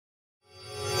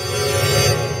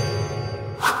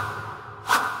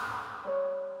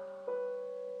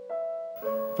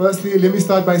Firstly, let me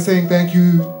start by saying thank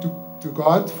you to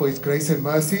God for His grace and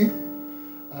mercy.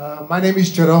 My name is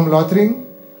Jerome Lottering,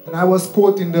 and I was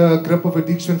caught in the grip of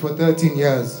addiction for 13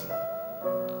 years.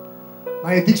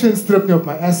 My addiction stripped me of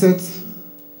my assets,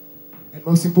 and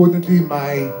most importantly,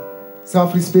 my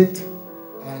self-respect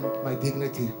and my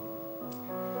dignity.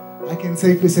 I can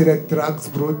safely say that drugs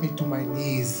brought me to my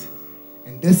knees,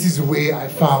 and this is where I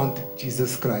found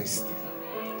Jesus Christ.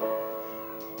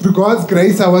 Through God's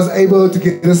grace, I was able to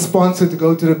get a sponsor to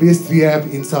go to the best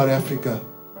rehab in South Africa.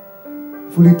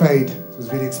 Fully paid. It was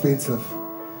very expensive.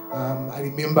 I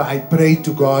remember I prayed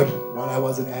to God while I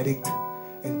was an addict,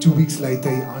 and 2 weeks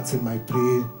later He answered my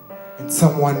prayer, and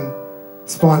someone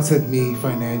sponsored me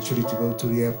financially to go to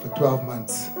rehab for 12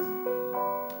 months.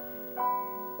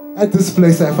 At this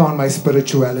place I found my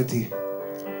spirituality.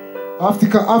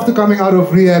 After coming out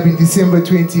of rehab in December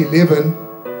 2011,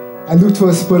 I looked for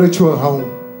a spiritual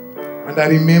home. And I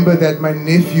remember that my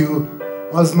nephew,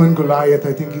 Osman Goliath,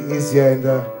 I think he is here,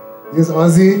 here's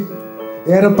Ozzy.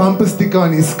 He had a bumper sticker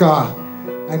on his car.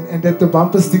 And that the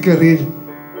bumper sticker read,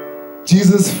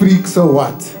 "Jesus freak, so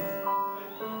what?"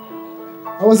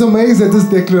 I was amazed at this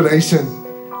declaration.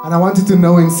 And I wanted to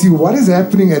know and see what is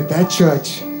happening at that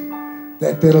church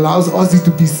that allows Ozzy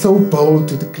to be so bold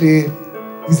to declare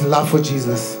his love for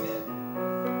Jesus.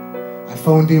 I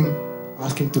phoned him,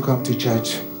 asked him to come to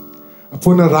church.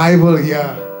 Upon arrival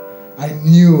here, I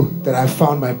knew that I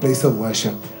found my place of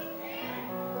worship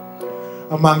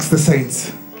amongst the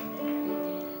saints.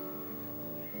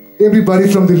 Everybody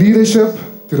from the leadership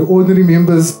to the ordinary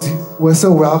members were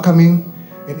so welcoming,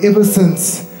 and ever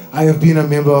since I have been a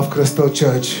member of Crystal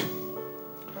Church.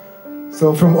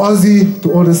 So from Ozzy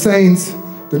to all the saints,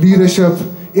 the leadership,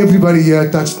 everybody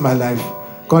here touched my life.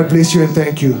 God bless you and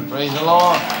thank you. Praise the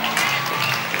Lord.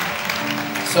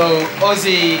 So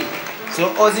Ozzy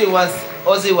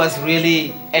was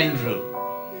really Andrew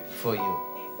for you.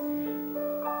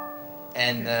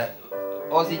 And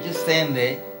Ozzy, just stand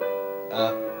there.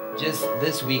 Just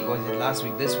this week, or is it last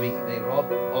week? This week they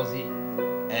robbed Ozzy,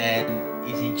 and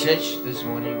he's in church this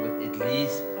morning with at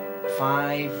least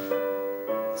 5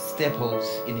 step holes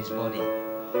in his body.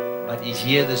 But he's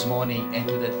here this morning, and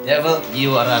to the devil,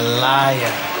 you are a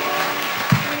liar.